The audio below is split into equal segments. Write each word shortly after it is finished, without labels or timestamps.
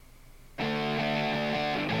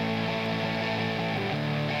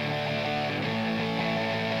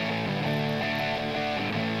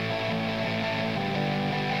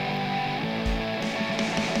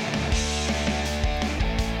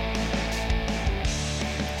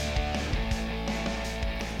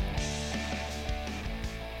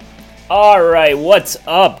All right, what's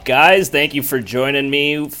up, guys? Thank you for joining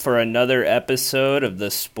me for another episode of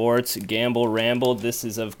the Sports Gamble Ramble. This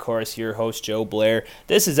is, of course, your host, Joe Blair.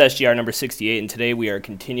 This is SGR number 68, and today we are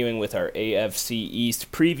continuing with our AFC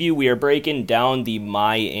East preview. We are breaking down the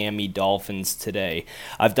Miami Dolphins today.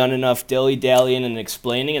 I've done enough dilly-dallying and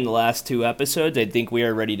explaining in the last two episodes. I think we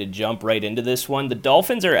are ready to jump right into this one. The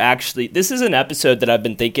Dolphins are actually, this is an episode that I've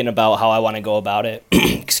been thinking about how I want to go about it.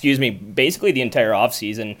 Excuse me, basically the entire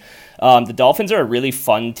offseason. The Dolphins are a really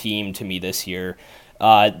fun team to me this year.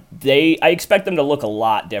 I expect them to look a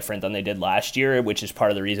lot different than they did last year, which is part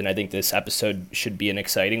of the reason I think this episode should be an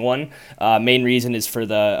exciting one. Main reason is for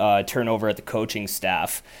the turnover at the coaching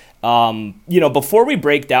staff. Before we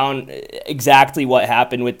break down exactly what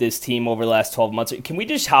happened with this team over the last 12 months, can we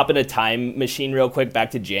just hop in a time machine real quick back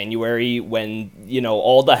to January when,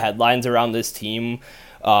 all the headlines around this team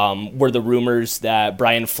were the rumors that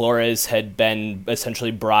Brian Flores had been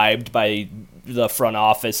essentially bribed by the front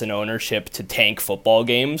office and ownership to tank football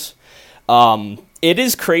games. It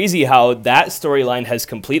is crazy how that storyline has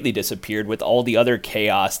completely disappeared with all the other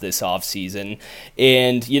chaos this offseason.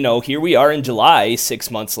 And, here we are in July,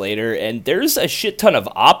 6 months later, and there's a shit ton of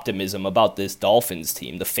optimism about this Dolphins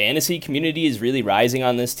team. The fantasy community is really rising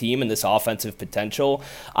on this team and this offensive potential.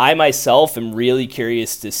 I myself am really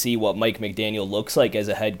curious to see what Mike McDaniel looks like as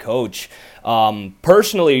a head coach.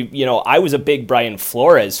 Personally, I was a big Brian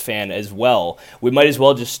Flores fan as well. We might as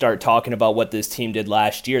well just start talking about what this team did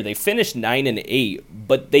last year. They finished 9-8,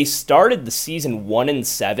 but they started the season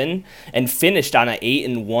 1-7 and finished on an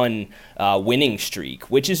 8-1 winning streak,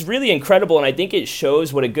 which is really incredible. And I think it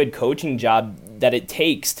shows what a good coaching job that it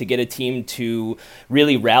takes to get a team to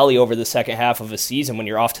really rally over the second half of a season when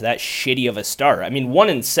you're off to that shitty of a start. I mean,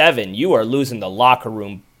 1-7, you are losing the locker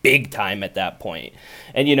room big time at that point.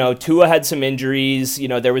 And, Tua had some injuries.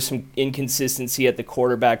 There was some inconsistency at the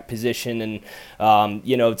quarterback position and,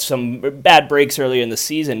 some bad breaks earlier in the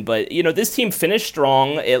season. But, this team finished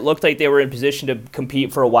strong. It looked like they were in position to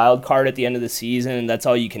compete for a wild card at the end of the season, and that's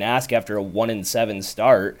all you can ask after a 1-7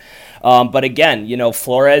 start. But again,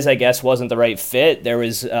 Flores, I guess, wasn't the right fit. There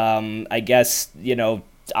was,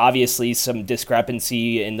 obviously some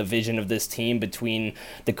discrepancy in the vision of this team between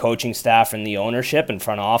the coaching staff and the ownership and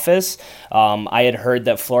front office. I had heard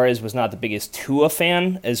that Flores was not the biggest Tua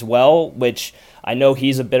fan as well, which I know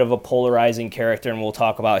he's a bit of a polarizing character, and we'll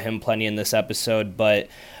talk about him plenty in this episode. But,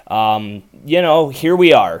 here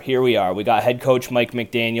we are. We got head coach Mike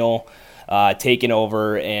McDaniel taking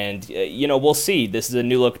over, and, we'll see. This is a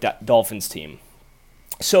new-look Dolphins team.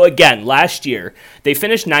 So again, last year, they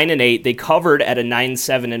finished 9-8. They covered at a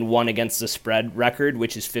 9-7-1 against the spread record,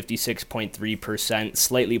 which is 56.3%,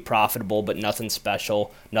 slightly profitable, but nothing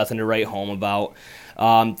special, nothing to write home about.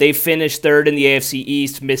 They finished third in the AFC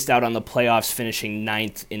East, missed out on the playoffs, finishing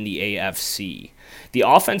ninth in the AFC. The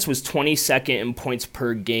offense was 22nd in points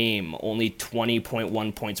per game, only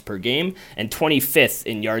 20.1 points per game, and 25th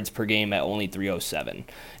in yards per game at only 307.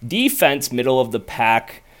 Defense, middle of the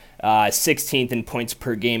pack, 16th in points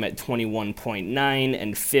per game at 21.9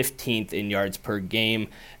 and 15th in yards per game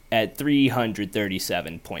at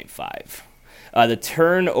 337.5. The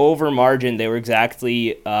turnover margin, they were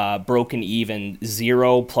exactly broken even,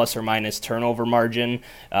 0 plus or minus turnover margin.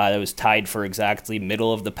 That was tied for exactly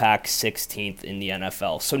middle of the pack, 16th in the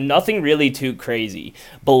NFL. So nothing really too crazy.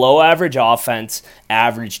 Below average offense,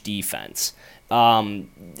 average defense.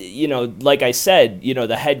 Like I said,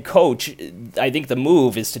 the head coach, I think the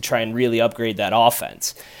move is to try and really upgrade that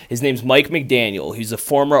offense. His name's Mike McDaniel. He's a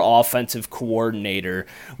former offensive coordinator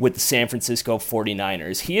with the San Francisco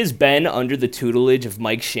 49ers. He has been under the tutelage of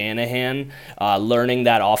Mike Shanahan, learning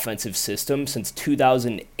that offensive system since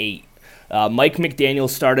 2008. Mike McDaniel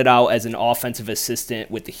started out as an offensive assistant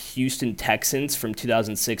with the Houston Texans from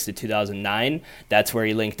 2006 to 2009. That's where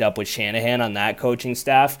he linked up with Shanahan on that coaching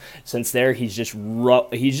staff. Since there, he's just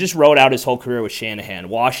rode out his whole career with Shanahan.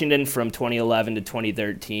 Washington from 2011 to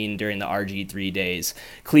 2013 during the RG3 days.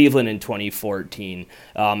 Cleveland in 2014.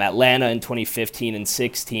 Atlanta in 2015 and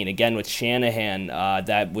 16, again with Shanahan.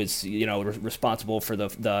 That was responsible for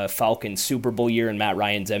the Falcons Super Bowl year and Matt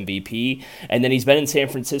Ryan's MVP. And then he's been in San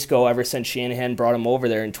Francisco ever since Shanahan brought him over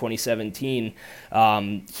there in 2017.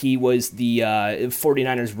 He was the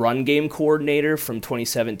 49ers run game coordinator from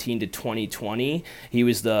 2017 to 2020. He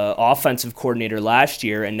was the offensive coordinator last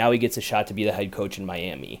year, and now he gets a shot to be the head coach in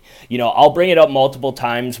Miami. I'll bring it up multiple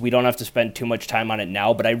times. We don't have to spend too much time on it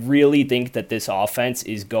now, but I really think that this offense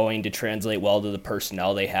is going to translate well to the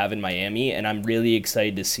personnel they have in Miami, and I'm really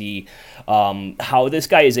excited to see how this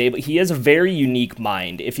guy is able. He has a very unique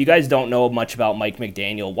mind. If you guys don't know much about Mike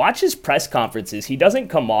McDaniel, watch his press conferences, he doesn't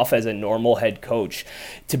come off as a normal head coach.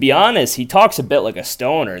 To be honest, he talks a bit like a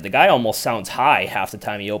stoner. The guy almost sounds high half the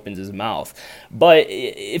time he opens his mouth. But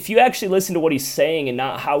if you actually listen to what he's saying and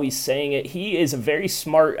not how he's saying it, he is a very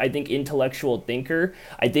smart, I think, intellectual thinker.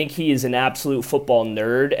 I think he is an absolute football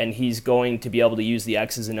nerd, and he's going to be able to use the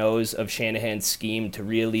X's and O's of Shanahan's scheme to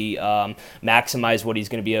really maximize what he's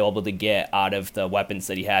going to be able to get out of the weapons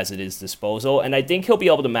that he has at his disposal. And I think he'll be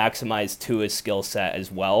able to maximize Tua's skill set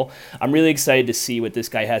as well. I'm really excited to see what this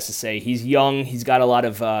guy has to say. He's young. He's got a lot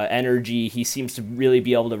of energy. He seems to really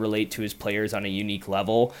be able to relate to his players on a unique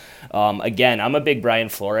level. Again, I'm a big Brian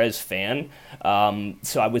Flores fan,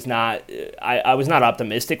 so I was not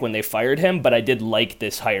optimistic when they fired him, but I did like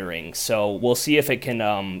this hiring. So we'll see if it can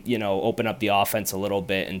open up the offense a little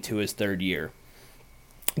bit into his third year.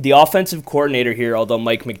 The offensive coordinator here, although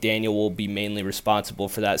Mike McDaniel will be mainly responsible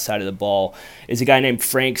for that side of the ball, is a guy named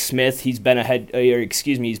Frank Smith. He's been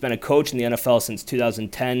a coach in the NFL since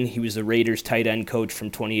 2010. He was the Raiders tight end coach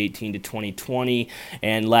from 2018 to 2020,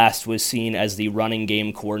 and last was seen as the running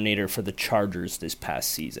game coordinator for the Chargers this past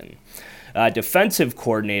season. Defensive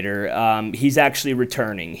coordinator, he's actually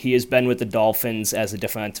returning. He has been with the Dolphins as a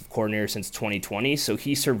defensive coordinator since 2020, so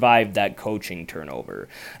he survived that coaching turnover.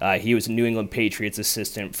 He was a New England Patriots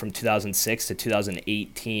assistant from 2006 to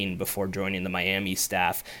 2018 before joining the Miami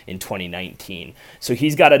staff in 2019. So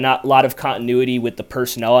he's got a lot of continuity with the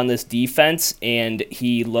personnel on this defense, and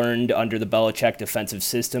he learned under the Belichick defensive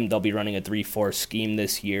system. They'll be running a 3-4 scheme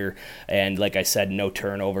this year, and like I said, no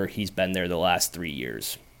turnover. He's been there the last 3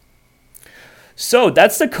 years. So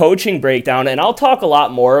that's the coaching breakdown, and I'll talk a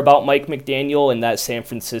lot more about Mike McDaniel and that San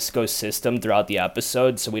Francisco system throughout the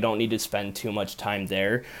episode, so we don't need to spend too much time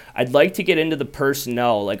there. I'd like to get into the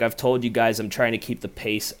personnel. Like I've told you guys, I'm trying to keep the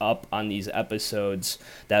pace up on these episodes.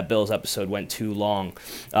 That Bills episode went too long.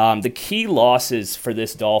 The key losses for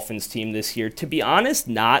this Dolphins team this year, to be honest,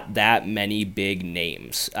 not that many big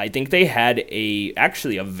names. I think they had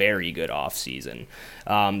actually a very good offseason.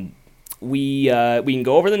 We can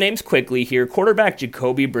go over the names quickly here. Quarterback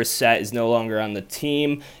Jacoby Brissett is no longer on the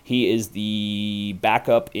team. He is the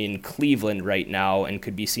backup in Cleveland right now and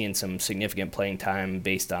could be seeing some significant playing time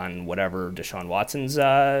based on whatever Deshaun Watson's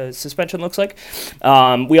suspension looks like.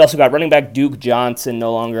 We also got running back Duke Johnson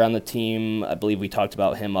no longer on the team. I believe we talked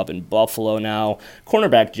about him up in Buffalo now.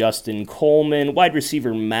 Cornerback Justin Coleman. Wide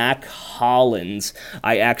receiver Mac Hollins.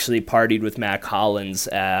 I actually partied with Mac Hollins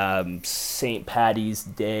St. Patty's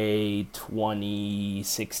Day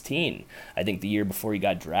 2016. I think the year before he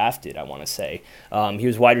got drafted, I want to say. He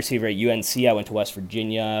was wide receiver at UNC. I went to West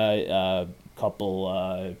Virginia. A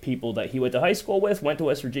couple people that he went to high school with went to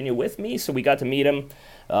West Virginia with me, so we got to meet him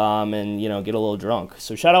and get a little drunk.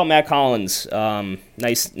 So shout out Mac Hollins.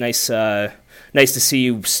 Nice to see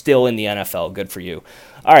you still in the NFL. Good for you.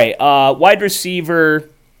 All right, wide receiver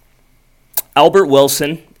Albert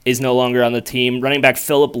Wilson is no longer on the team. Running back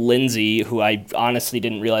Philip Lindsay, who I honestly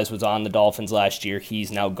didn't realize was on the Dolphins last year,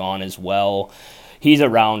 he's now gone as well. He's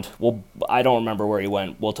around. Well, I don't remember where he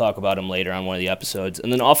went. We'll talk about him later on one of the episodes.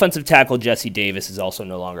 And then offensive tackle Jesse Davis is also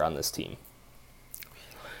no longer on this team.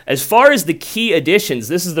 As far as the key additions,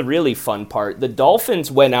 this is the really fun part. The Dolphins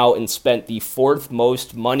went out and spent the fourth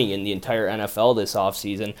most money in the entire NFL this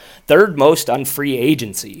offseason, third most on free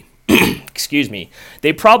agency. Excuse me.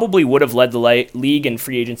 They probably would have led the league in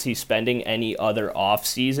free agency spending any other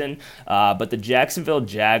offseason, but the Jacksonville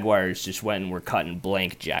Jaguars just went and were cutting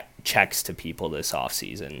blank checks to people this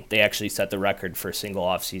offseason. They actually set the record for single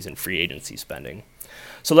offseason free agency spending.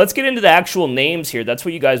 So let's get into the actual names here. That's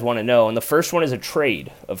what you guys want to know. And the first one is a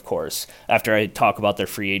trade, of course, after I talk about their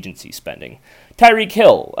free agency spending. Tyreek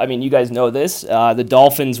Hill. I mean, you guys know this. The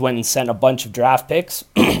Dolphins went and sent a bunch of draft picks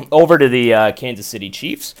over to the Kansas City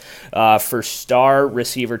Chiefs for star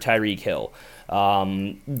receiver Tyreek Hill.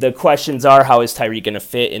 The questions are, how is Tyreek going to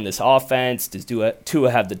fit in this offense? Does Tua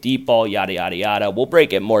have the deep ball? Yada, yada, yada. We'll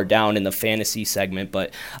break it more down in the fantasy segment,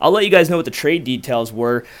 but I'll let you guys know what the trade details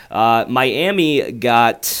were. Miami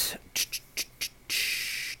got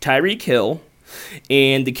Tyreek Hill,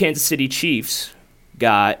 and the Kansas City Chiefs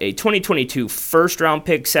got a 2022 first-round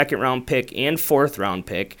pick, second-round pick, and fourth-round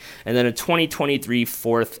pick, and then a 2023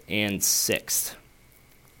 fourth and sixth.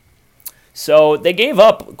 So they gave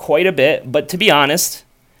up quite a bit, but to be honest,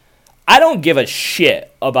 I don't give a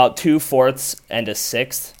shit about 2 fourths and a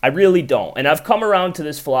sixth. I really don't. And I've come around to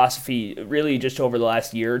this philosophy really just over the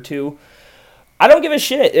last year or two. I don't give a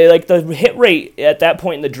shit. Like, the hit rate at that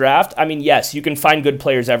point in the draft, I mean, yes, you can find good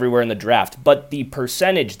players everywhere in the draft, but the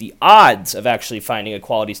percentage, the odds of actually finding a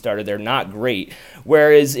quality starter, they're not great.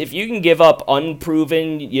 Whereas if you can give up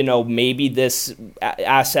unproven, maybe this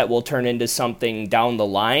asset will turn into something down the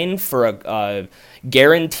line for a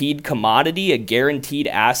guaranteed commodity, a guaranteed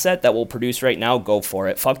asset that will produce right now, go for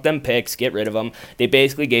it. Fuck them picks, get rid of them. They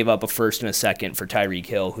basically gave up a first and a second for Tyreek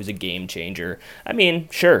Hill, who's a game changer. I mean,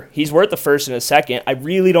 sure, he's worth a first and a second. I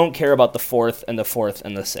really don't care about the fourth and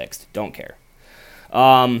the sixth. Don't care.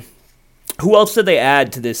 Who else did they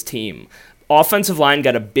add to this team? Offensive line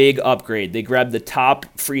got a big upgrade. They grabbed the top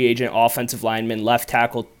free agent offensive lineman, left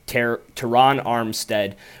tackle Teron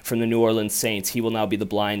Armstead from the New Orleans Saints. He will now be the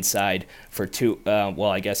blind side for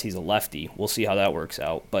I guess he's a lefty. We'll see how that works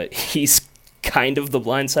out, but he's kind of the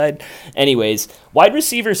blind side. Anyways, wide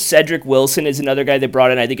receiver Cedric Wilson is another guy they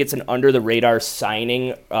brought in. I think it's an under-the-radar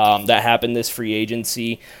signing that happened this free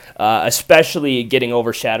agency, especially getting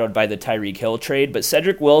overshadowed by the Tyreek Hill trade. But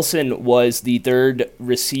Cedric Wilson was the third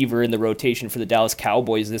receiver in the rotation for the Dallas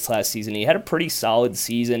Cowboys this last season. He had a pretty solid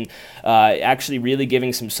season, actually really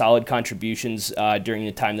giving some solid contributions during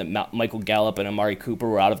the time that Michael Gallup and Amari Cooper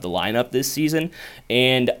were out of the lineup this season.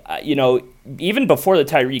 And, even before the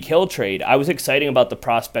Tyreek Hill trade, I was excited about the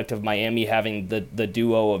prospect of Miami having the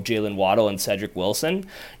duo of Jalen Waddle and Cedric Wilson.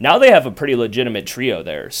 Now they have a pretty legitimate trio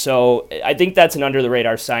there. So I think that's an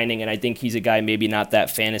under-the-radar signing, and I think he's a guy maybe not that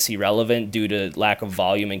fantasy relevant due to lack of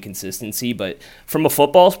volume and consistency. But from a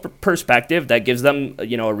football perspective, that gives them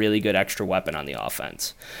a really good extra weapon on the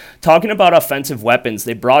offense. Talking about offensive weapons,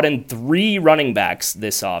 they brought in 3 running backs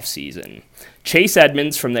this offseason. Chase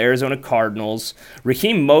Edmonds from the Arizona Cardinals,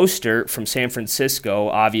 Raheem Mostert from San Francisco,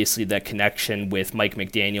 obviously that connection with Mike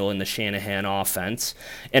McDaniel and the Shanahan offense,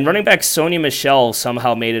 and running back Sony Michel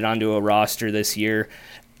somehow made it onto a roster this year.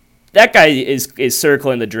 That guy is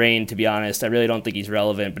circling the drain, to be honest. I really don't think he's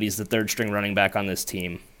relevant, but he's the third-string running back on this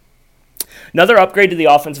team. Another upgrade to the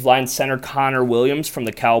offensive line, center Connor Williams from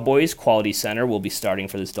the Cowboys, quality center, will be starting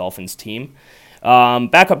for this Dolphins team.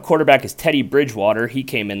 Backup quarterback is Teddy Bridgewater. He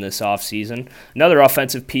came in this offseason. Another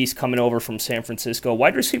offensive piece coming over from San Francisco,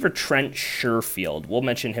 wide receiver Trent Sherfield. We'll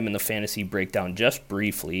mention him in the fantasy breakdown just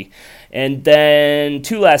briefly. And then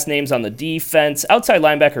 2 last names on the defense. Outside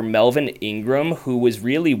linebacker Melvin Ingram, who was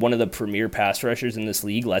really one of the premier pass rushers in this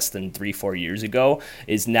league less than 3-4 years ago,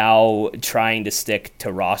 is now trying to stick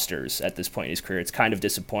to rosters at this point in his career. It's kind of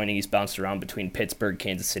disappointing. He's bounced around between Pittsburgh,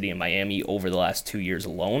 Kansas City, and Miami over the last 2 years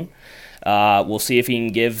alone. We'll see if he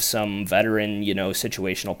can give some veteran,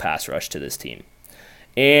 situational pass rush to this team.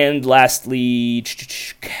 And lastly,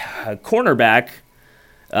 cornerback,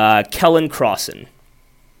 Kellen Crossan.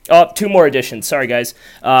 Oh, 2 more additions. Sorry, guys.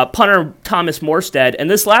 Punter Thomas Morstead. And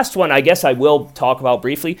this last one, I guess I will talk about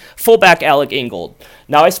briefly. Fullback Alec Ingold.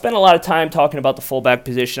 Now, I spent a lot of time talking about the fullback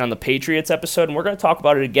position on the Patriots episode, and we're going to talk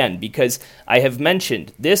about it again because I have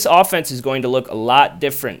mentioned this offense is going to look a lot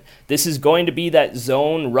different. This is going to be that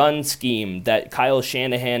zone run scheme that Kyle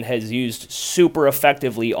Shanahan has used super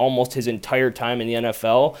effectively almost his entire time in the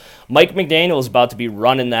NFL. Mike McDaniel is about to be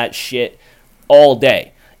running that shit all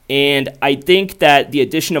day. And I think that the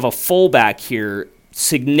addition of a fullback here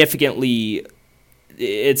significantly,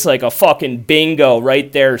 it's like a fucking bingo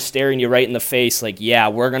right there staring you right in the face like, yeah,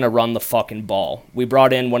 we're going to run the fucking ball. We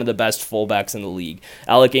brought in one of the best fullbacks in the league.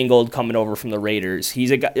 Alec Ingold coming over from the Raiders.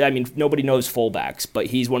 He's a guy, I mean, nobody knows fullbacks, but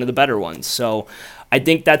he's one of the better ones. So I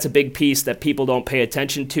think that's a big piece that people don't pay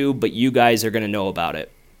attention to, but you guys are going to know about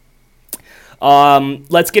it.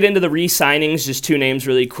 Let's get into the re-signings. Just 2 names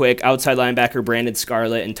really quick. Outside linebacker Brandon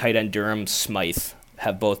Scarlett and tight end Durham Smythe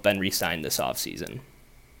have both been re-signed this offseason.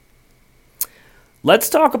 Let's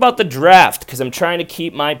talk about the draft because I'm trying to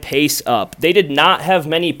keep my pace up. They did not have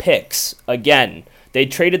many picks. Again, they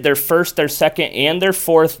traded their first, their second, and their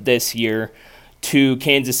fourth this year to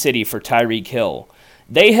Kansas City for Tyreek Hill.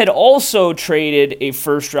 They had also traded a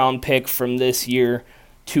first-round pick from this year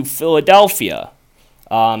to Philadelphia.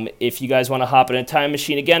 If you guys want to hop in a time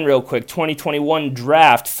machine again real quick, 2021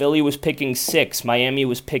 draft, Philly was picking 6, Miami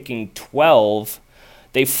was picking 12.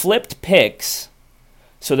 They flipped picks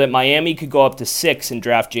so that Miami could go up to 6 and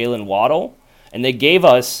draft Jalen Waddle, and they gave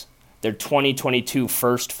us their 2022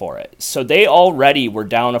 first for it. So they already were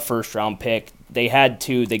down a first-round pick. They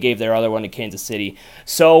gave their other one to Kansas City.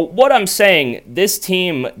 So what I'm saying, this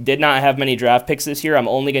team did not have many draft picks this year. I'm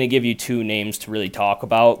only going to give you 2 names to really talk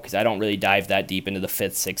about because I don't really dive that deep into the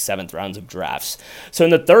 5th, 6th, 7th rounds of drafts. So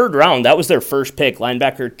in the 3rd round, that was their first pick,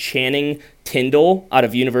 linebacker Channing Tyndall out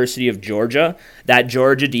of University of Georgia. That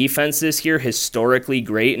Georgia defense this year, historically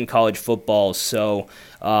great in college football. So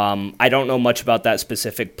I don't know much about that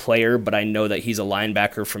specific player, but I know that he's a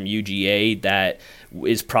linebacker from UGA that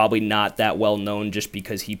is probably not that well known just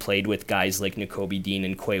because he played with guys like Nakobe Dean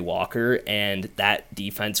and Quay Walker, and that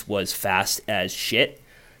defense was fast as shit.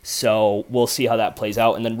 So we'll see how that plays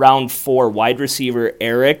out. And then round 4, wide receiver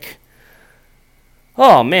Eric.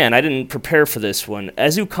 Oh, man, I didn't prepare for this one.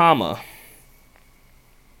 Ezukama.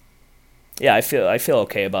 Yeah, I feel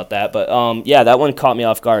okay about that. But, that one caught me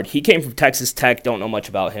off guard. He came from Texas Tech. Don't know much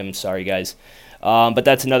about him. Sorry, guys. But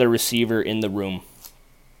that's another receiver in the room.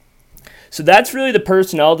 So that's really the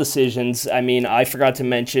personnel decisions. I mean, I forgot to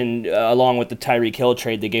mention, along with the Tyreek Hill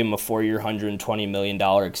trade, they gave him a 4-year, $120 million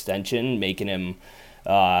extension, making him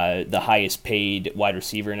the highest paid wide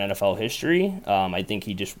receiver in NFL history. I think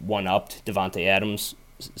he just one-upped Devontae Adams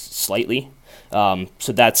slightly.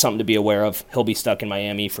 So that's something to be aware of. He'll be stuck in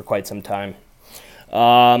Miami for quite some time.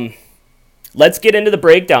 Let's get into the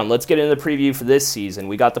breakdown. Let's get into the preview for this season.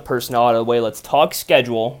 We got the personnel out of the way. Let's talk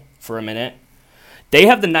schedule for a minute. They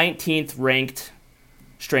have the 19th ranked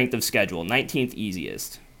strength of schedule, 19th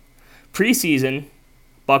easiest. Preseason,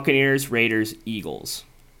 Buccaneers, Raiders, Eagles.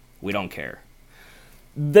 We don't care.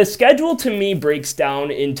 The schedule to me breaks down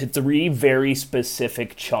into 3 very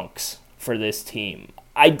specific chunks for this team.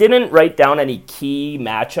 I didn't write down any key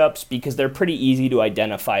matchups because they're pretty easy to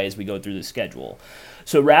identify as we go through the schedule.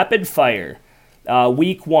 So rapid fire.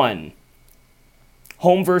 Week 1,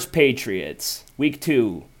 home versus Patriots. Week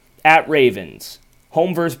 2, at Ravens.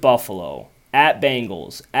 Home versus Buffalo. At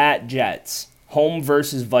Bengals. At Jets. Home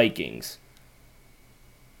versus Vikings.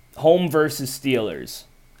 Home versus Steelers.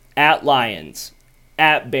 At Lions.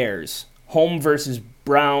 At Bears. Home versus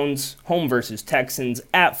Browns. Home versus Texans.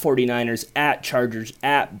 At 49ers. At Chargers.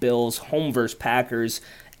 At Bills. Home versus Packers.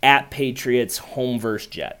 At Patriots. Home versus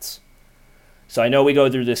Jets. So I know we go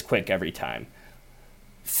through this quick every time.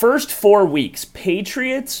 First 4 weeks,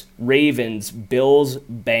 Patriots, Ravens, Bills,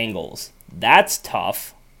 Bengals. That's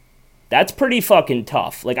tough. That's pretty fucking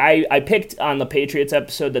tough. Like, I picked on the Patriots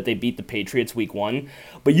episode that they beat the Patriots week 1,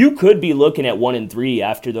 but you could be looking at 1-3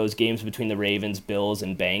 after those games between the Ravens, Bills,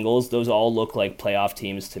 and Bengals. Those all look like playoff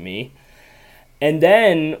teams to me. And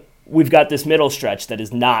then we've got this middle stretch that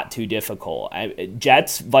is not too difficult.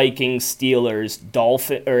 Jets, Vikings, Steelers,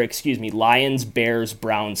 Lions, Bears,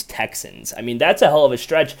 Browns, Texans. I mean, that's a hell of a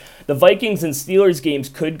stretch. The Vikings and Steelers games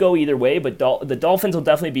could go either way, but the Dolphins will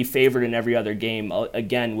definitely be favored in every other game,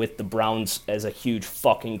 again, with the Browns as a huge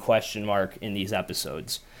fucking question mark in these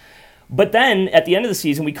episodes. But then, at the end of the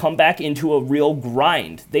season, we come back into a real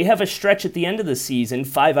grind. They have a stretch at the end of the season,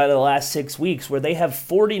 5 out of the last 6 weeks, where they have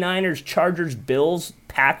 49ers, Chargers, Bills,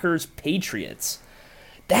 Packers, Patriots.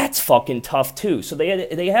 That's fucking tough, too. So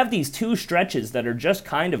they have these 2 stretches that are just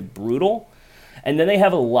kind of brutal, and then they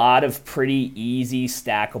have a lot of pretty easy,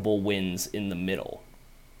 stackable wins in the middle.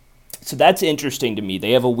 So that's interesting to me.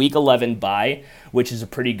 They have a Week 11 bye, which is a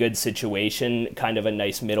pretty good situation, kind of a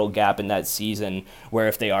nice middle gap in that season, where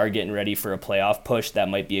if they are getting ready for a playoff push, that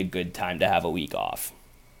might be a good time to have a week off.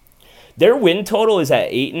 Their win total is at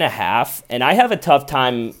 8.5, and I have a tough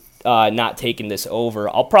time not taking this over.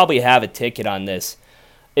 I'll probably have a ticket on this.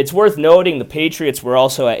 It's worth noting the Patriots were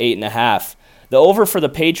also at 8.5. The over for the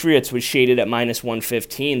Patriots was shaded at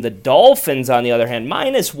 -115. The Dolphins, on the other hand,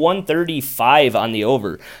 -135 on the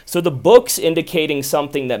over. So the book's indicating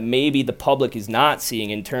something that maybe the public is not seeing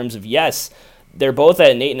in terms of, yes, they're both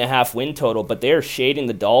at an 8.5 win total, but they're shading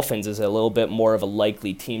the Dolphins as a little bit more of a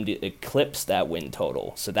likely team to eclipse that win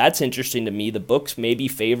total. So that's interesting to me. The book's maybe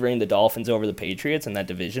favoring the Dolphins over the Patriots in that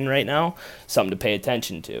division right now. Something to pay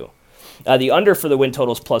attention to. The under for the win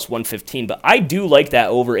total is +115, but I do like that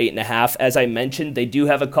over 8.5. As I mentioned, they do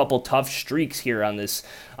have a couple tough streaks here on this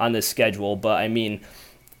schedule, but I mean,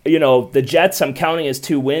 you know, the Jets I'm counting as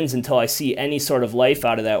 2 wins until I see any sort of life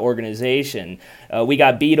out of that organization. We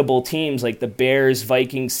got beatable teams like the Bears,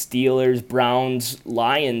 Vikings, Steelers, Browns,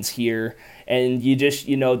 Lions here. And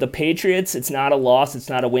the Patriots, it's not a loss, it's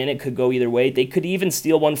not a win, it could go either way. They could even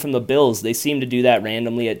steal one from the Bills. They seem to do that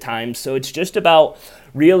randomly at times. So it's just about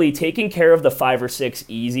really taking care of the 5 or 6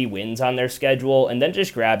 easy wins on their schedule and then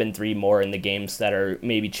just grabbing 3 more in the games that are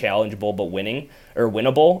maybe challengeable but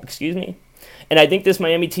winnable. And I think this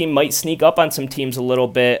Miami team might sneak up on some teams a little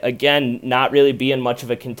bit. Again, not really being much of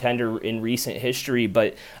a contender in recent history,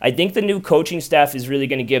 but I think the new coaching staff is really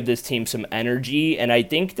going to give this team some energy, and I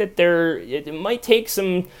think that it might take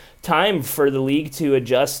some time for the league to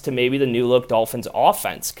adjust to maybe the new look Dolphins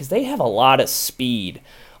offense, because they have a lot of speed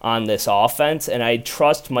on this offense, and I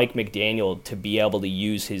trust Mike McDaniel to be able to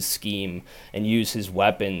use his scheme and use his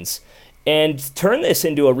weapons and turn this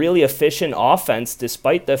into a really efficient offense,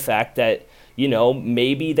 despite the fact that,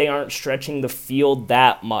 maybe they aren't stretching the field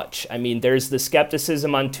that much. I mean, there's the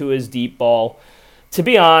skepticism on Tua's deep ball. To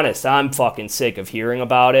be honest, I'm fucking sick of hearing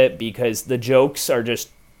about it because the jokes are just,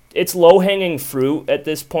 it's low-hanging fruit at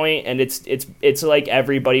this point, and it's like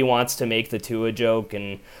everybody wants to make the Tua joke,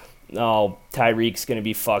 and Tyreek's going to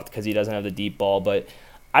be fucked because he doesn't have the deep ball. But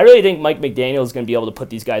I really think Mike McDaniel is going to be able to put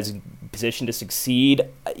these guys in position to succeed.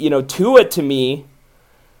 Tua, to me,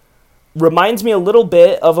 reminds me a little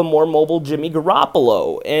bit of a more mobile Jimmy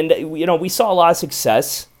Garoppolo. And, we saw a lot of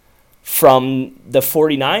success from the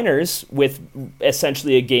 49ers with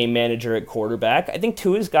essentially a game manager at quarterback. I think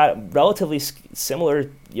Tua's got relatively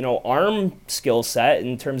similar, arm skill set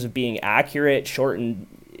in terms of being accurate, short and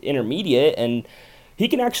intermediate, and he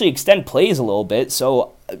can actually extend plays a little bit.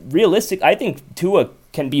 So realistic, I think Tua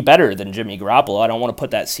can be better than Jimmy Garoppolo. I don't want to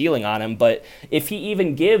put that ceiling on him, but if he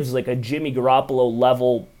even gives like a Jimmy Garoppolo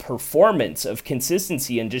level performance of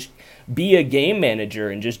consistency and just be a game manager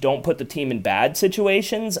and just don't put the team in bad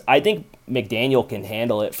situations, I think McDaniel can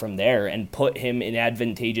handle it from there and put him in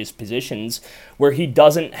advantageous positions where he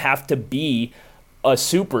doesn't have to be a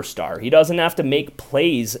superstar. He doesn't have to make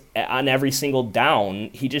plays on every single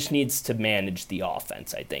down. He just needs to manage the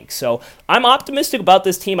offense, I think. So I'm optimistic about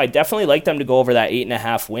this team. I definitely like them to go over that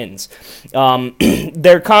 8.5 wins.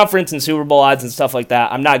 Their conference and Super Bowl odds and stuff like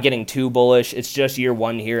that, I'm not getting too bullish. It's just year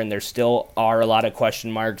one here, and there still are a lot of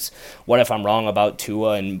question marks. What if I'm wrong about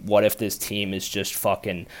Tua, and what if this team is just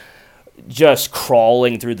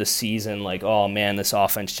crawling through the season like, oh man, this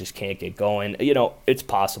offense just can't get going. It's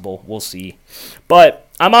possible. We'll see. But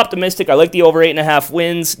I'm optimistic. I like the over 8.5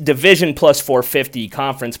 wins. Division plus 450,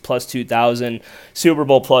 conference plus 2,000, Super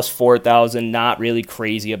Bowl plus 4,000. Not really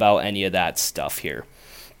crazy about any of that stuff here.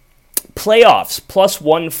 Playoffs plus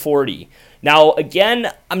 140. Now,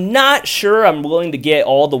 again, I'm not sure I'm willing to get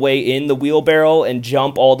all the way in the wheelbarrow and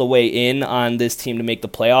jump all the way in on this team to make the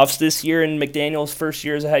playoffs this year in McDaniel's first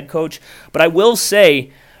year as a head coach. But I will say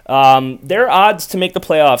their odds to make the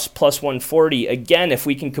playoffs plus 140. Again, if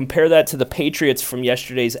we can compare that to the Patriots from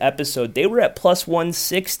yesterday's episode, they were at plus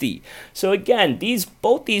 160. So again,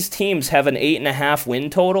 both these teams have an 8.5 win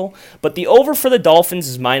total, but the over for the Dolphins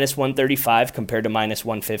is minus 135 compared to minus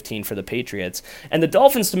 115 for the Patriots. And the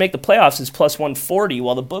Dolphins to make the playoffs is plus 140,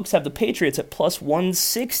 while the books have the Patriots at plus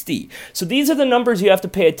 160. So these are the numbers you have to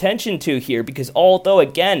pay attention to here, because although,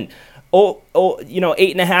 again,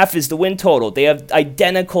 8.5 is the win total. They have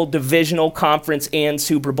identical divisional, conference, and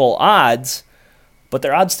Super Bowl odds, but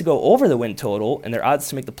their odds to go over the win total and their odds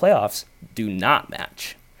to make the playoffs do not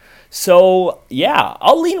match. So, yeah,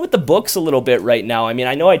 I'll lean with the books a little bit right now. I mean,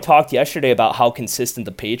 I know I talked yesterday about how consistent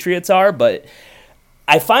the Patriots are, but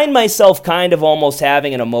I find myself kind of almost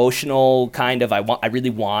having an emotional kind of, I really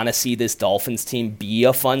want to see this Dolphins team be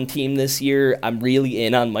a fun team this year. I'm really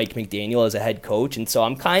in on Mike McDaniel as a head coach, and so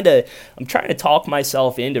I'm trying to talk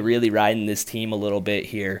myself into really riding this team a little bit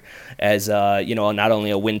here as, not only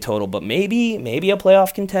a win total, but maybe a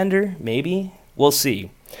playoff contender, maybe. We'll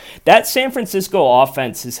see. That San Francisco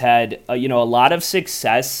offense has had, a lot of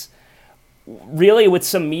success really with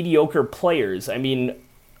some mediocre players. I mean,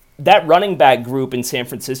 that running back group in San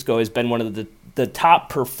Francisco has been one of the top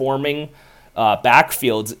performing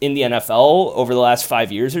backfields in the NFL over the last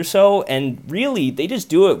 5 years or so. And really, they just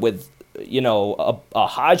do it with, a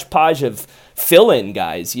hodgepodge of fill-in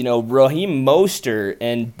guys, Raheem Mostert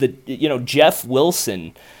and Jeff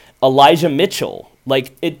Wilson, Elijah Mitchell.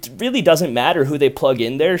 Like, it really doesn't matter who they plug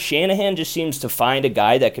in there. Shanahan just seems to find a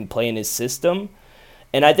guy that can play in his system.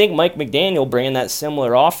 And I think Mike McDaniel bringing that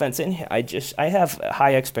similar offense in, I have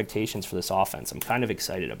high expectations for this offense. I'm kind of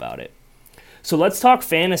excited about it. So let's talk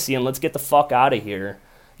fantasy and let's get the fuck out of here.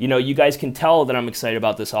 You guys can tell that I'm excited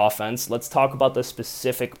about this offense. Let's talk about the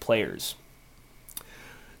specific players.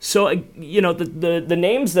 So, the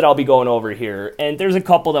names that I'll be going over here, and there's a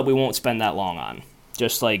couple that we won't spend that long on,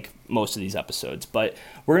 just like most of these episodes. But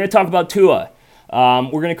we're going to talk about Tua.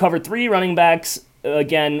 We're going to cover 3 running backs.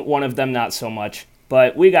 Again, one of them not so much.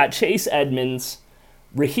 But we got Chase Edmonds,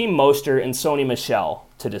 Raheem Mostert, and Sony Michel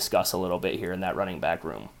to discuss a little bit here in that running back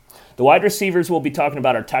room. The wide receivers we'll be talking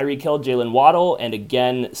about are Tyreek Hill, Jalen Waddle, and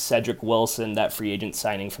again, Cedric Wilson, that free agent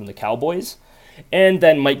signing from the Cowboys. And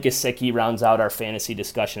then Mike Gesicki rounds out our fantasy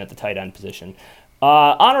discussion at the tight end position.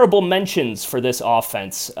 Honorable mentions for this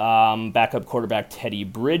offense. Backup quarterback Teddy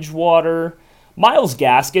Bridgewater. Myles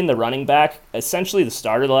Gaskin, the running back, essentially the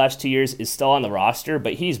starter the last 2 years, is still on the roster,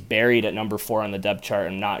 but he's buried at number 4 on the depth chart.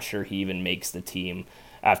 I'm not sure he even makes the team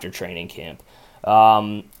after training camp.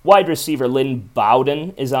 Wide receiver Lynn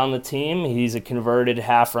Bowden is on the team. He's a converted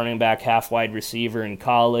half running back, half wide receiver in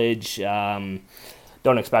college.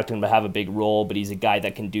 Don't expect him to have a big role, but he's a guy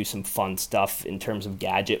that can do some fun stuff in terms of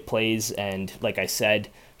gadget plays. And like I said,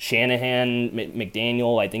 Shanahan,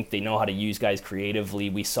 McDaniel, I think they know how to use guys creatively.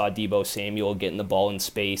 We saw Deebo Samuel getting the ball in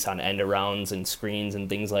space on end arounds and screens and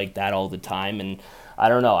things like that all the time. And I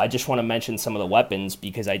don't know. I just want to mention some of the weapons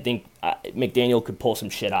because I think McDaniel could pull some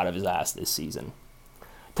shit out of his ass this season.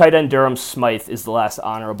 Tight end Durham Smythe is the last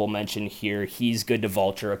honorable mention here. He's good to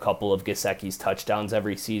vulture a couple of Gesicki's touchdowns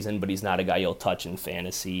every season, but he's not a guy you'll touch in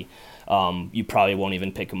fantasy. You probably won't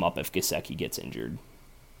even pick him up if Gesicki gets injured.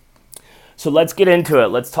 So let's get into it.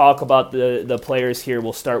 Let's talk about the players here.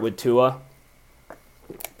 We'll start with Tua.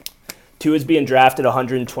 Tua's being drafted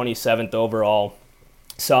 127th overall.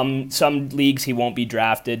 Some leagues he won't be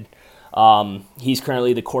drafted. He's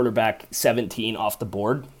currently the quarterback 17 off the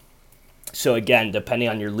board. So again, depending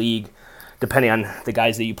on your league, depending on the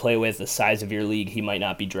guys that you play with, the size of your league, he might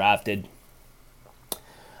not be drafted.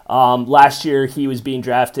 Last year, he was being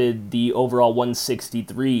drafted the overall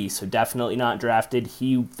 163, so definitely not drafted.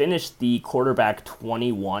 He finished the quarterback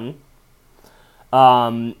 21. He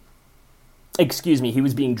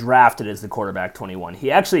was being drafted as the quarterback 21. He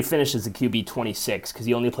actually finished as the QB 26 because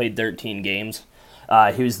he only played 13 games.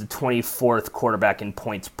 He was the 24th quarterback in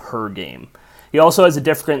points per game. He also has a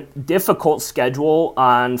difficult schedule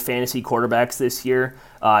on fantasy quarterbacks this year,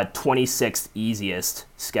 26th easiest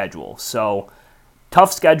schedule. So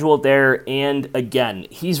tough schedule there, and again,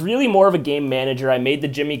 he's really more of a game manager. I made the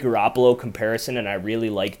Jimmy Garoppolo comparison, and I really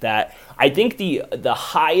like that. I think the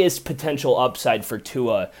highest potential upside for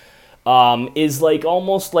Tua is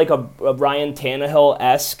almost like a Ryan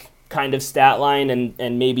Tannehill-esque kind of stat line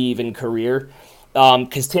and maybe even career.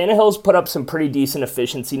 Because Tannehill's put up some pretty decent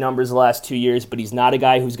efficiency numbers the last 2 years, but he's not a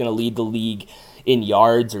guy who's going to lead the league in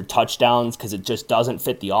yards or touchdowns because it just doesn't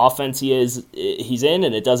fit the offense he's in,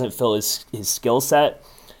 and it doesn't fill his skill set.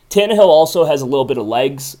 Tannehill also has a little bit of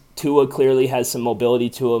legs. Tua clearly has some mobility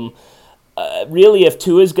to him. Really, if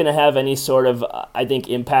Tua's going to have any sort of, I think,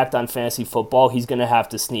 impact on fantasy football, he's going to have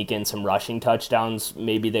to sneak in some rushing touchdowns.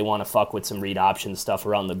 Maybe they want to fuck with some read option stuff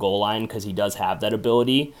around the goal line because he does have that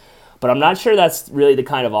ability. But I'm not sure that's really the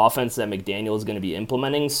kind of offense that McDaniel is going to be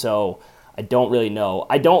implementing, so I don't really know.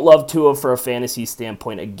 I don't love Tua for a fantasy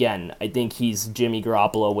standpoint. Again, I think he's Jimmy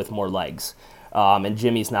Garoppolo with more legs, and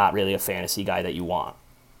Jimmy's not really a fantasy guy that you want.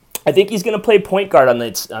 I think he's going to play point guard on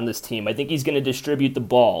this team. I think he's going to distribute the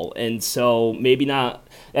ball, and so maybe not.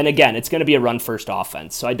 And again, it's going to be a run-first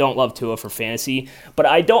offense, so I don't love Tua for fantasy. But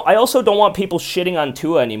I also don't want people shitting on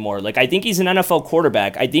Tua anymore. I think he's an NFL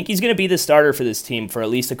quarterback. I think he's going to be the starter for this team for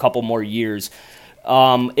at least a couple more years.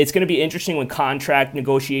 It's going to be interesting when contract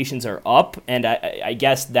negotiations are up, and I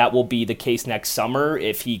guess that will be the case next summer.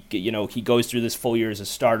 If he goes through this full year as a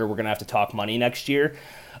starter, we're going to have to talk money next year.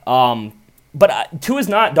 But Tua's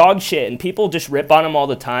not dog shit, and people just rip on him all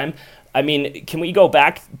the time. I mean, can we go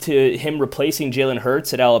back to him replacing Jalen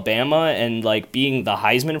Hurts at Alabama and being the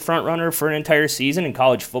Heisman frontrunner for an entire season in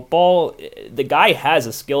college football? The guy has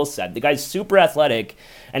a skill set. The guy's super athletic,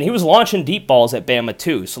 and he was launching deep balls at Bama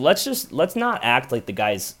too. So let's not act like the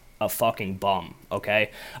guy's a fucking bum,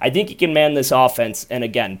 okay? I think he can man this offense and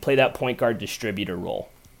again play that point guard distributor role.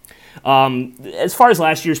 As far as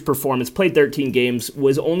last year's performance, played 13 games,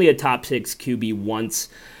 was only a top 6 QB once.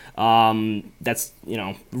 That's,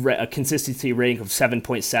 a consistency rating of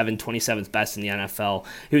 7.7, 27th best in the NFL.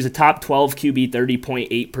 He was a top 12 QB,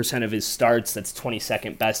 30.8% of his starts. That's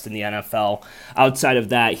 22nd best in the NFL. Outside of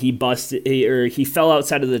that, he fell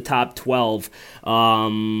outside of the top 12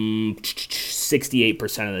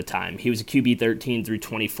 68% of the time. He was a QB 13 through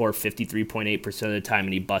 24, 53.8% of the time,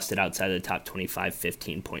 and he busted outside of the top 25,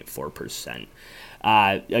 15.4%.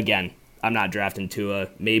 Again, I'm not drafting Tua.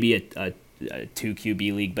 Maybe a 2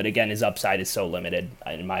 QB league, but again, his upside is so limited,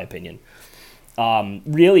 in my opinion.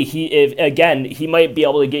 Really, he might be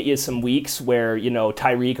able to get you some weeks where,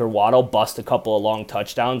 Tyreek or Waddle bust a couple of long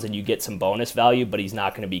touchdowns and you get some bonus value, but he's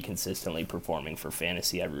not going to be consistently performing for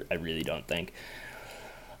fantasy, I really don't think.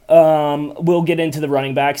 We'll get into the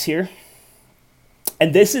running backs here.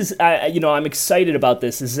 And this is, I'm excited about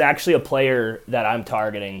this. This is actually a player that I'm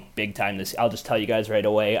targeting big time. I'll just tell you guys right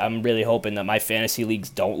away. I'm really hoping that my fantasy leagues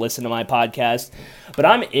don't listen to my podcast. But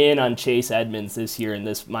I'm in on Chase Edmonds this year in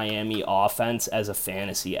this Miami offense as a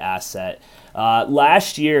fantasy asset.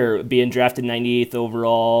 Last year, being drafted 98th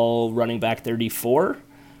overall, running back 34.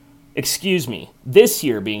 This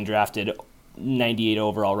year being drafted 98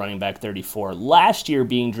 overall, running back 34. Last year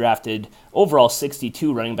being drafted overall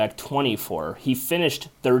 62, running back 24. He finished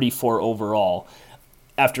 34 overall.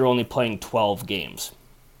 after only playing 12 games.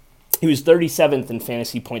 He was 37th in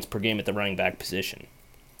fantasy points per game at the running back position.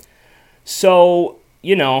 So,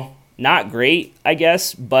 not great, I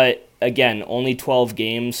guess, but again, only 12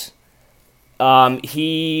 games.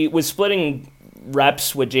 He was splitting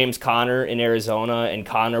reps with James Conner in Arizona, and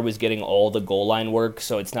Conner was getting all the goal line work,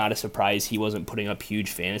 so it's not a surprise he wasn't putting up huge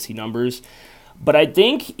fantasy numbers. But I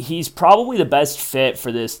think he's probably the best fit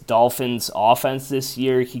for this Dolphins offense this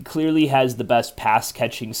year. He clearly has the best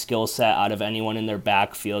pass-catching skill set out of anyone in their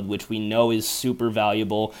backfield, which we know is super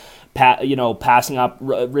valuable.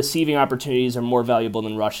 Receiving opportunities are more valuable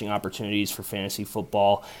than rushing opportunities for fantasy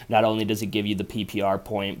football. Not only does it give you the PPR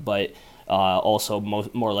point, but also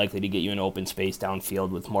more likely to get you an open space downfield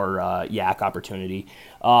with more yak opportunity.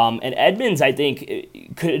 And Edmonds, I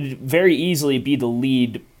think, could very easily be the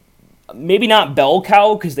lead. Maybe not bell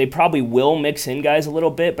cow, because they probably will mix in guys a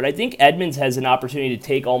little bit, but I think Edmonds has an opportunity to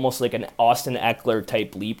take almost like an Austin Eckler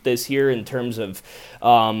type leap this year in terms of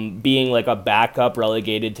being like a backup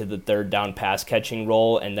relegated to the third down pass catching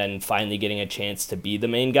role, and then finally getting a chance to be the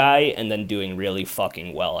main guy and then doing really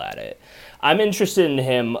fucking well at it. I'm interested in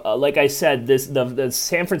him. Like I said, the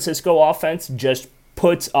San Francisco offense just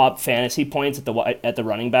puts up fantasy points at the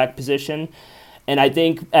running back position. And I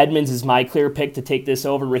think Edmonds is my clear pick to take this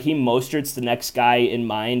over. Raheem Mostert's the next guy in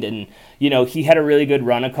mind. And, he had a really good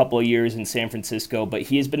run a couple of years in San Francisco, but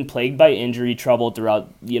he has been plagued by injury trouble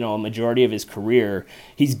throughout, a majority of his career.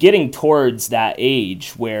 He's getting towards that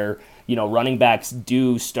age where, running backs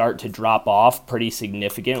do start to drop off pretty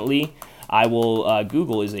significantly. I will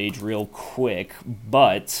Google his age real quick,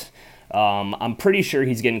 but I'm pretty sure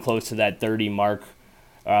he's getting close to that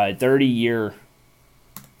 30-year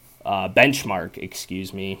benchmark,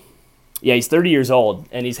 excuse me. Yeah, he's 30 years old,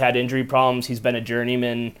 and he's had injury problems. He's been a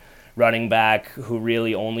journeyman running back who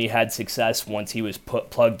really only had success once he was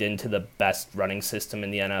plugged into the best running system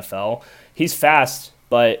in the NFL. He's fast,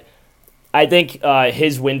 but I think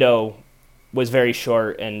his window was very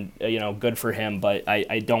short, and good for him, but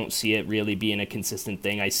I don't see it really being a consistent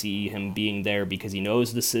thing. I see him being there because he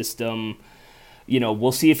knows the system.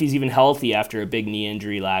 We'll see if he's even healthy after a big knee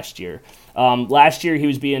injury last year. This year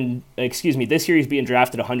he's being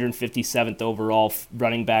drafted 157th overall,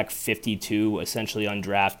 running back 52, essentially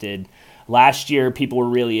undrafted. Last year, people were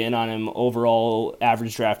really in on him. Overall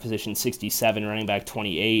average draft position 67, running back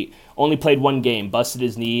 28. Only played one game, busted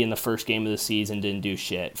his knee in the first game of the season, didn't do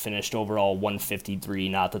shit. Finished overall 153,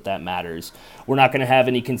 not that matters. We're not going to have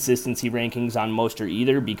any consistency rankings on Mostert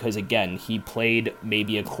either because, again, he played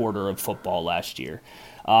maybe a quarter of football last year.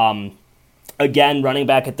 Again, running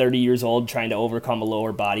back at 30 years old, trying to overcome a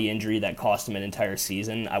lower body injury that cost him an entire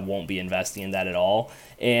season. I won't be investing in that at all.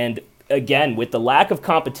 And again, with the lack of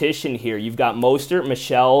competition here, you've got Mostert,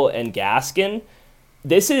 Michel, and Gaskin.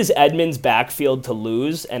 This is Edmonds' backfield to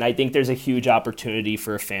lose, and I think there's a huge opportunity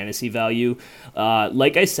for a fantasy value.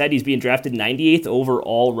 Like I said, he's being drafted 98th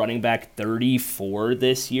overall, running back 34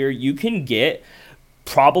 this year. You can get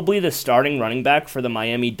probably the starting running back for the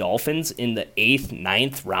Miami Dolphins in the 8th,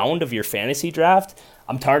 9th round of your fantasy draft.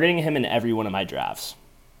 I'm targeting him in every one of my drafts.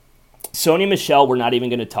 Sony Michel, we're not even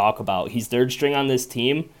going to talk about. He's third string on this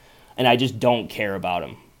team, and I just don't care about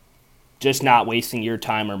him. Just not wasting your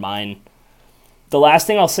time or mine. The last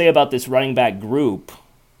thing I'll say about this running back group,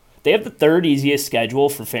 they have the third easiest schedule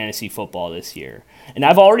for fantasy football this year. And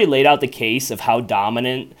I've already laid out the case of how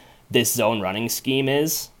dominant this zone running scheme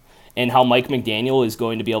is and how Mike McDaniel is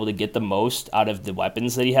going to be able to get the most out of the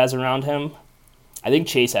weapons that he has around him. I think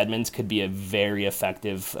Chase Edmonds could be a very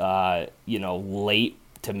effective, late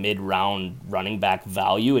to mid-round running back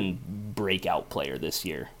value and breakout player this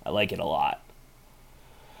year. I like it a lot.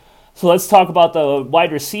 So let's talk about the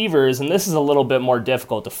wide receivers, and this is a little bit more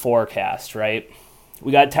difficult to forecast, right?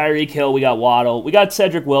 We got Tyreek Hill, we got Waddle, we got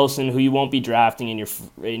Cedric Wilson, who you won't be drafting in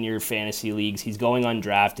your fantasy leagues. He's going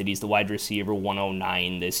undrafted. He's the wide receiver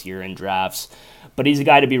 109 this year in drafts, but he's a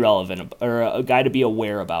guy to be relevant or a guy to be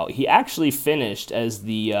aware about. He actually finished as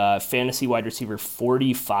the fantasy wide receiver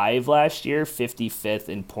 45 last year, 55th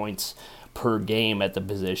in points per game at the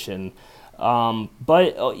position.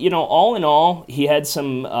 But all in all, he had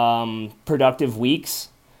some productive weeks.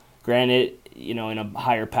 Granted, in a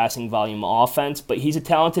higher passing volume offense, but he's a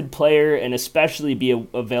talented player, and especially be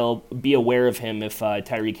aware of him if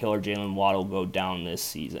Tyreek Hill or Jalen Waddle go down this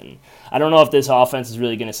season. I don't know if this offense is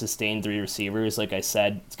really going to sustain three receivers. Like I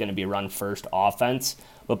said, it's going to be a run-first offense,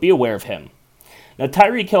 but be aware of him. Now,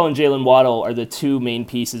 Tyreek Hill and Jalen Waddle are the two main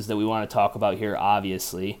pieces that we want to talk about here,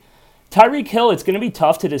 obviously. Tyreek Hill, it's going to be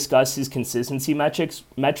tough to discuss his consistency metrics.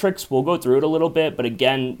 We'll go through it a little bit, but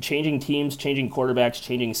again, changing teams, changing quarterbacks,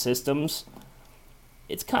 changing systems,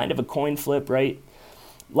 it's kind of a coin flip, right?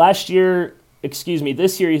 This year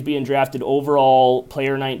he's being drafted overall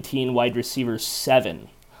player 19, wide receiver 7.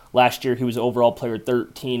 Last year he was overall player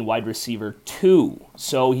 13, wide receiver 2.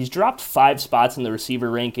 So he's dropped 5 spots in the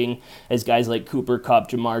receiver ranking as guys like Cooper Kupp,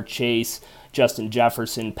 Jamar Chase, Justin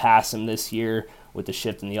Jefferson pass him this year with the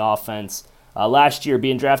shift in the offense. Last year,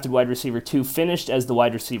 being drafted wide receiver 2, finished as the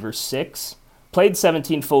wide receiver 6, played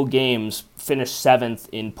 17 full games, finished 7th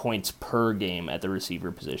in points per game at the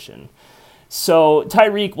receiver position. So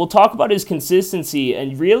Tyreek, we'll talk about his consistency,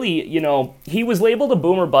 and really, he was labeled a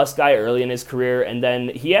boom or bust guy early in his career, and then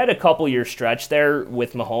he had a couple-year stretch there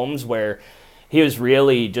with Mahomes where he was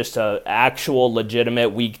really just a actual legitimate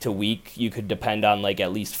week-to-week. You could depend on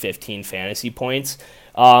at least 15 fantasy points.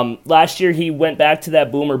 Last year, he went back to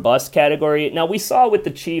that boom or bust category. Now, we saw with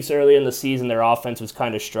the Chiefs early in the season, their offense was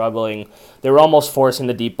kind of struggling. They were almost forcing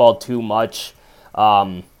the deep ball too much.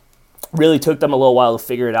 Really took them a little while to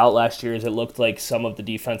figure it out last year, as it looked like some of the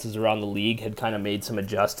defenses around the league had kind of made some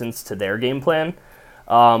adjustments to their game plan.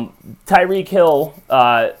 Tyreek Hill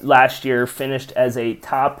last year finished as a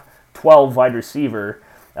top 12 wide receiver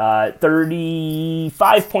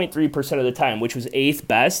 35.3% of the time, which was 8th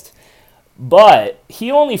best. But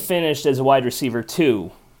he only finished as a wide receiver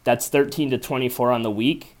 2. That's 13 to 24 on the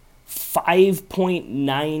week.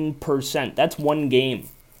 5.9%. That's one game.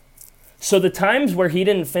 So the times where he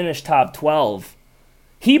didn't finish top 12,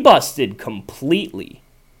 he busted completely.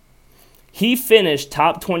 He finished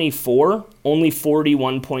top 24 only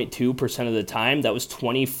 41.2% of the time. That was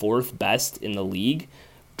 24th best in the league,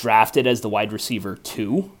 drafted as the wide receiver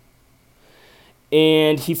 2.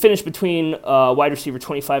 And he finished between wide receiver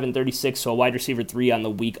 25 and 36, so a wide receiver 3 on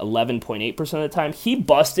the week 11.8% of the time. He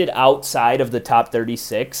busted outside of the top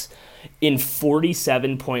 36 in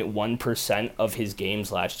 47.1% of his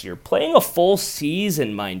games last year, playing a full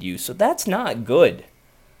season, mind you. So that's not good.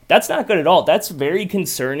 That's not good at all. That's very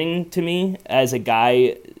concerning to me as a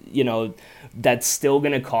guy, that's still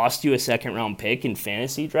going to cost you a second-round pick in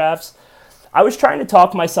fantasy drafts. I was trying to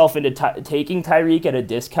talk myself into taking Tyreek at a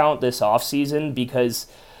discount this offseason because,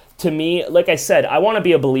 to me, like I said, I want to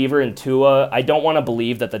be a believer in Tua. I don't want to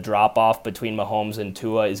believe that the drop-off between Mahomes and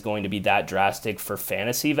Tua is going to be that drastic for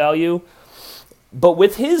fantasy value. But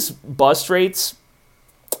with his bust rates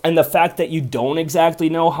and the fact that you don't exactly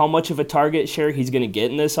know how much of a target share he's going to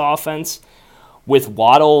get in this offense, with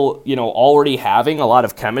Waddle, already having a lot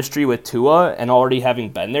of chemistry with Tua and already having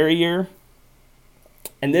been there a year,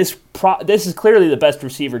 and this is clearly the best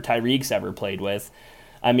receiver Tyreek's ever played with.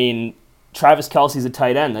 I mean, Travis Kelce's a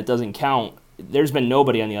tight end. That doesn't count. There's been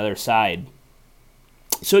nobody on the other side.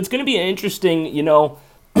 So it's going to be interesting,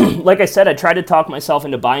 like I said, I tried to talk myself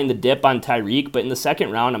into buying the dip on Tyreek, but in the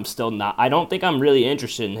second round, I'm still not. I don't think I'm really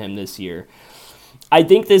interested in him this year. I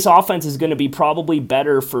think this offense is going to be probably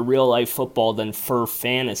better for real-life football than for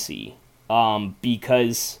fantasy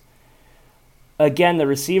because, again, the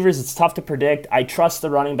receivers, it's tough to predict. I trust the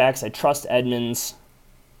running backs. I trust Edmonds.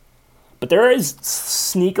 But there is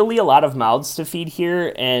sneakily a lot of mouths to feed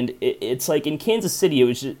here, and it's like in Kansas City,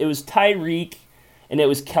 it was Tyreek and it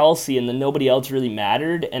was Kelce, and then nobody else really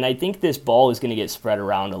mattered. And I think this ball is going to get spread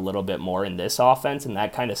around a little bit more in this offense, and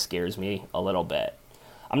that kind of scares me a little bit.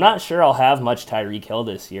 I'm not sure I'll have much Tyreek Hill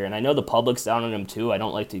this year, and I know the public's down on him too. I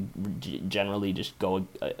don't like to generally just go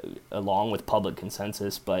along with public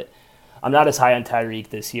consensus, but I'm not as high on Tyreek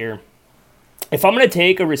this year. If I'm going to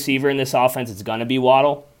take a receiver in this offense, it's going to be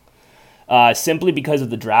Waddle, simply because of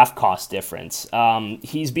the draft cost difference.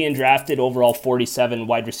 He's being drafted overall 47,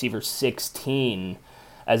 wide receiver 16,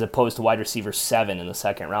 as opposed to wide receiver 7 in the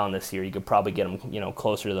second round this year. You could probably get him,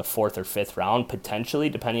 closer to the 4th or 5th round, potentially,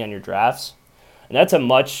 depending on your drafts. And that's a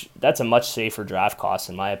much safer draft cost,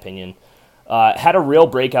 in my opinion. Had a real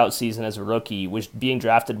breakout season as a rookie, was being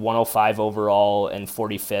drafted 105 overall and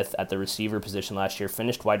 45th at the receiver position last year.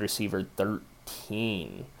 Finished wide receiver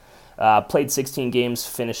 13. Played 16 games,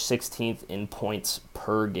 finished 16th in points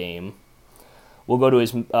per game. We'll go to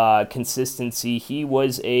his consistency. He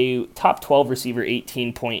was a top 12 receiver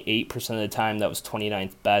 18.8% of the time. That was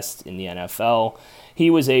 29th best in the NFL. He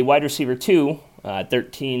was a wide receiver 2,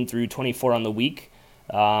 13 through 24 on the week,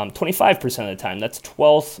 25% of the time. That's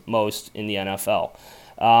 12th most in the NFL.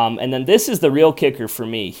 And then this is the real kicker for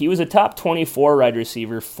me. He was a top 24 wide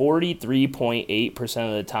receiver 43.8%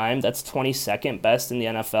 of the time. That's 22nd best in the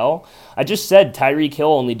NFL. I just said Tyreek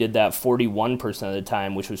Hill only did that 41% of the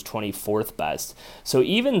time, which was 24th best. So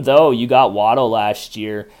even though you got Waddle last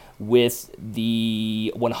year with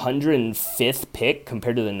the 105th pick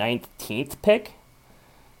compared to the 19th pick,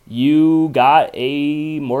 you got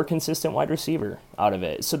a more consistent wide receiver out of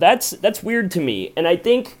it. So that's weird to me. And I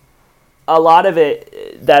think a lot of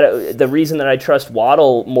it, that the reason that I trust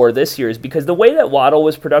Waddle more this year is because the way that Waddle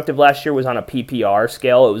was productive last year was on a PPR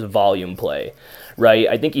scale. It was a volume play, right?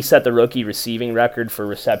 I think he set the rookie receiving record for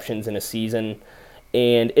receptions in a season.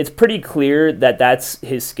 And it's pretty clear that that's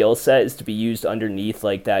his skill set, is to be used underneath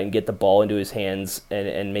like that and get the ball into his hands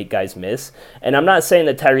and make guys miss. And I'm not saying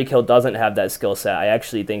that Tyreek Hill doesn't have that skill set. I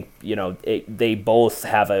actually think, they both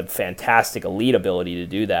have a fantastic elite ability to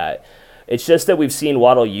do that. It's just that we've seen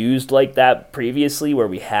Waddle used like that previously where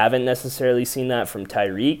we haven't necessarily seen that from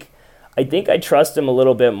Tyreek. I think I trust him a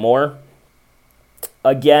little bit more.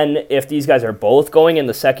 Again, if these guys are both going in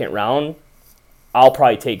the second round, I'll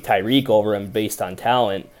probably take Tyreek over him based on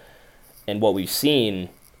talent and what we've seen.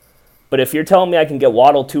 But if you're telling me I can get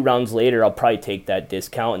Waddle 2 rounds later, I'll probably take that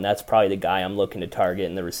discount, and that's probably the guy I'm looking to target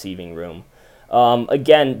in the receiving room.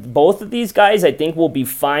 Again, both of these guys I think will be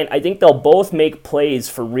fine. I think they'll both make plays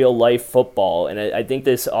for real-life football, and I think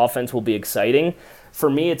this offense will be exciting. For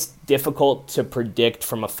me, it's difficult to predict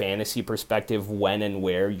from a fantasy perspective when and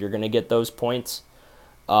where you're going to get those points.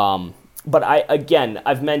 But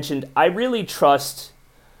I've mentioned, I really trust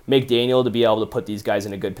McDaniel to be able to put these guys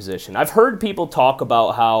in a good position. I've heard people talk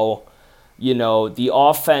about how, the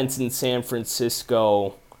offense in San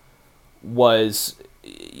Francisco was,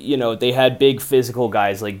 they had big physical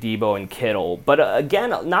guys like Debo and Kittle. But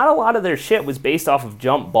again, not a lot of their shit was based off of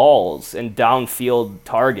jump balls and downfield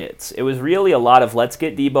targets. It was really a lot of let's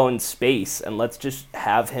get Debo in space and let's just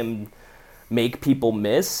have him make people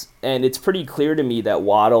miss, and it's pretty clear to me that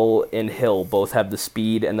Waddle and Hill both have the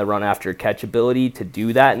speed and the run after catch ability to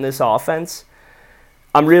do that in this offense.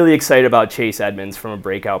 I'm really excited about Chase Edmonds from a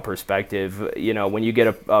breakout perspective. When you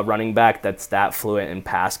get a running back that's that fluent in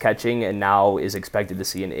pass catching and now is expected to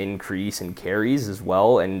see an increase in carries as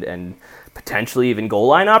well and potentially even goal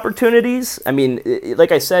line opportunities. I mean,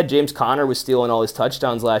 like I said, James Conner was stealing all his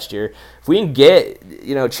touchdowns last year. If we can get,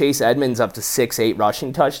 Chase Edmonds up to 6-8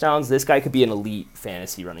 rushing touchdowns, this guy could be an elite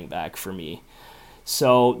fantasy running back for me.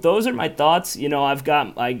 So those are my thoughts.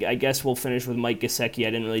 I guess we'll finish with Mike Gesicki.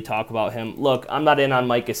 I didn't really talk about him. Look, I'm not in on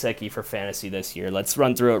Mike Gesicki for fantasy this year. Let's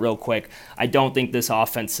run through it real quick. I don't think this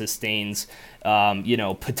offense sustains,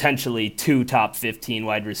 potentially 2 top 15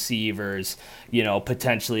 wide receivers,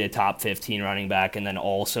 potentially a top 15 running back, and then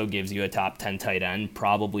also gives you a top 10 tight end.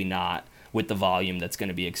 Probably not with the volume that's going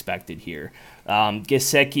to be expected here.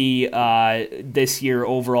 Gesicki, this year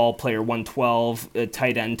overall player 112,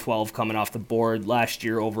 tight end 12 coming off the board. Last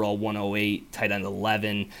year overall 108, tight end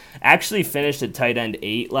 11. Actually finished at tight end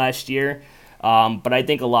 8 last year, but I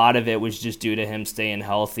think a lot of it was just due to him staying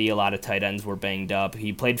healthy. A lot of tight ends were banged up.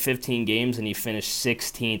 He played 15 games and he finished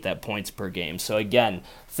 16th at points per game. So again,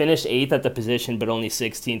 finished 8th at the position, but only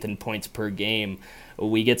 16th in points per game.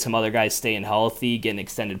 We get some other guys staying healthy, getting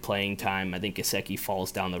extended playing time. I think Gesicki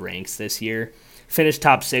falls down the ranks this year. Finished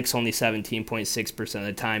top 6 only 17.6% of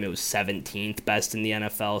the time. It was 17th best in the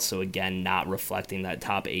NFL, so again, not reflecting that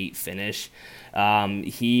top 8 finish.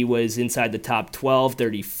 He was inside the top 12,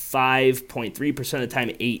 35.3% of the time,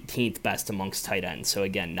 18th best amongst tight ends, so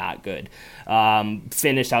again, not good.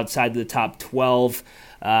 Finished outside the top 12,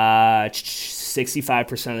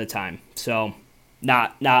 65% of the time, so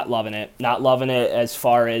not loving it. Not loving it as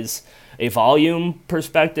far as a volume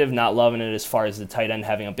perspective, not loving it as far as the tight end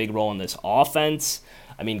having a big role in this offense.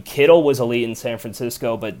 I mean, Kittle was elite in San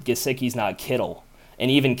Francisco, but Gesicki's not Kittle.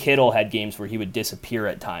 And even Kittle had games where he would disappear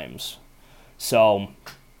at times. So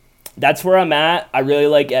that's where I'm at. I really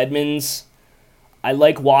like Edmonds. I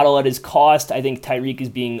like Waddle at his cost. I think Tyreek is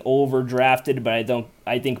being overdrafted, but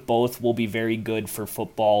I think both will be very good for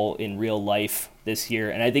football in real life this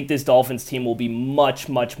year. And I think this Dolphins team will be much,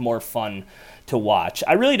 much more fun to watch.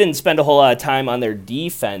 I really didn't spend a whole lot of time on their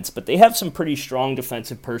defense, but they have some pretty strong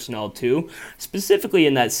defensive personnel too, specifically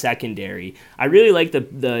in that secondary. I really like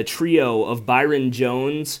the trio of Byron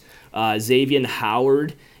Jones, Xavier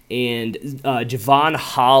Howard, and Javon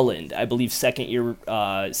Holland, I believe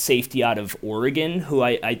second-year safety out of Oregon, who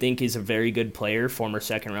I think is a very good player, former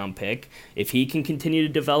second-round pick. If he can continue to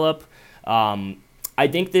develop, I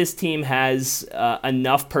think this team has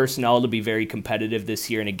enough personnel to be very competitive this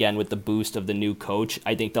year. And again, with the boost of the new coach,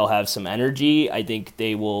 I think they'll have some energy. I think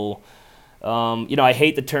they will, I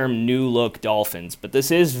hate the term new look Dolphins, but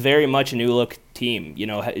this is very much a new look team.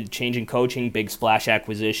 Changing coaching, big splash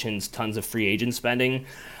acquisitions, tons of free agent spending.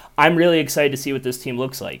 I'm really excited to see what this team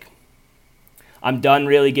looks like. I'm done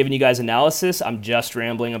really giving you guys analysis. I'm just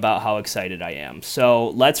rambling about how excited I am. So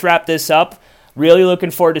let's wrap this up. Really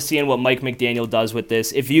looking forward to seeing what Mike McDaniel does with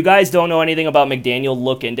this. If you guys don't know anything about McDaniel,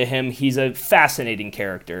 look into him. He's a fascinating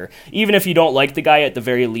character. Even if you don't like the guy, at the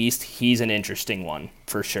very least, he's an interesting one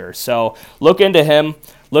for sure. So look into him.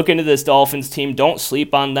 Look into this Dolphins team. Don't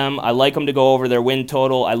sleep on them. I like them to go over their win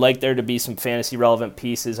total. I like there to be some fantasy-relevant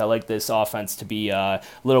pieces. I like this offense to be a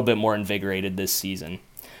little bit more invigorated this season.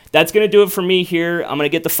 That's going to do it for me here. I'm going to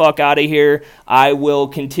get the fuck out of here. I will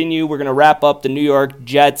continue. We're going to wrap up the New York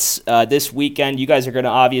Jets this weekend. You guys are going to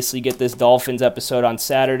obviously get this Dolphins episode on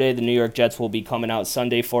Saturday. The New York Jets will be coming out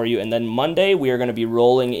Sunday for you. And then Monday, we are going to be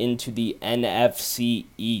rolling into the NFC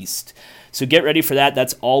East. So get ready for that.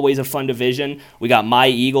 That's always a fun division. We got my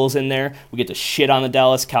Eagles in there. We get to shit on the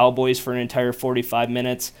Dallas Cowboys for an entire 45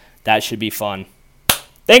 minutes. That should be fun.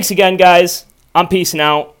 Thanks again, guys. I'm peacing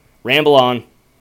out. Ramble on.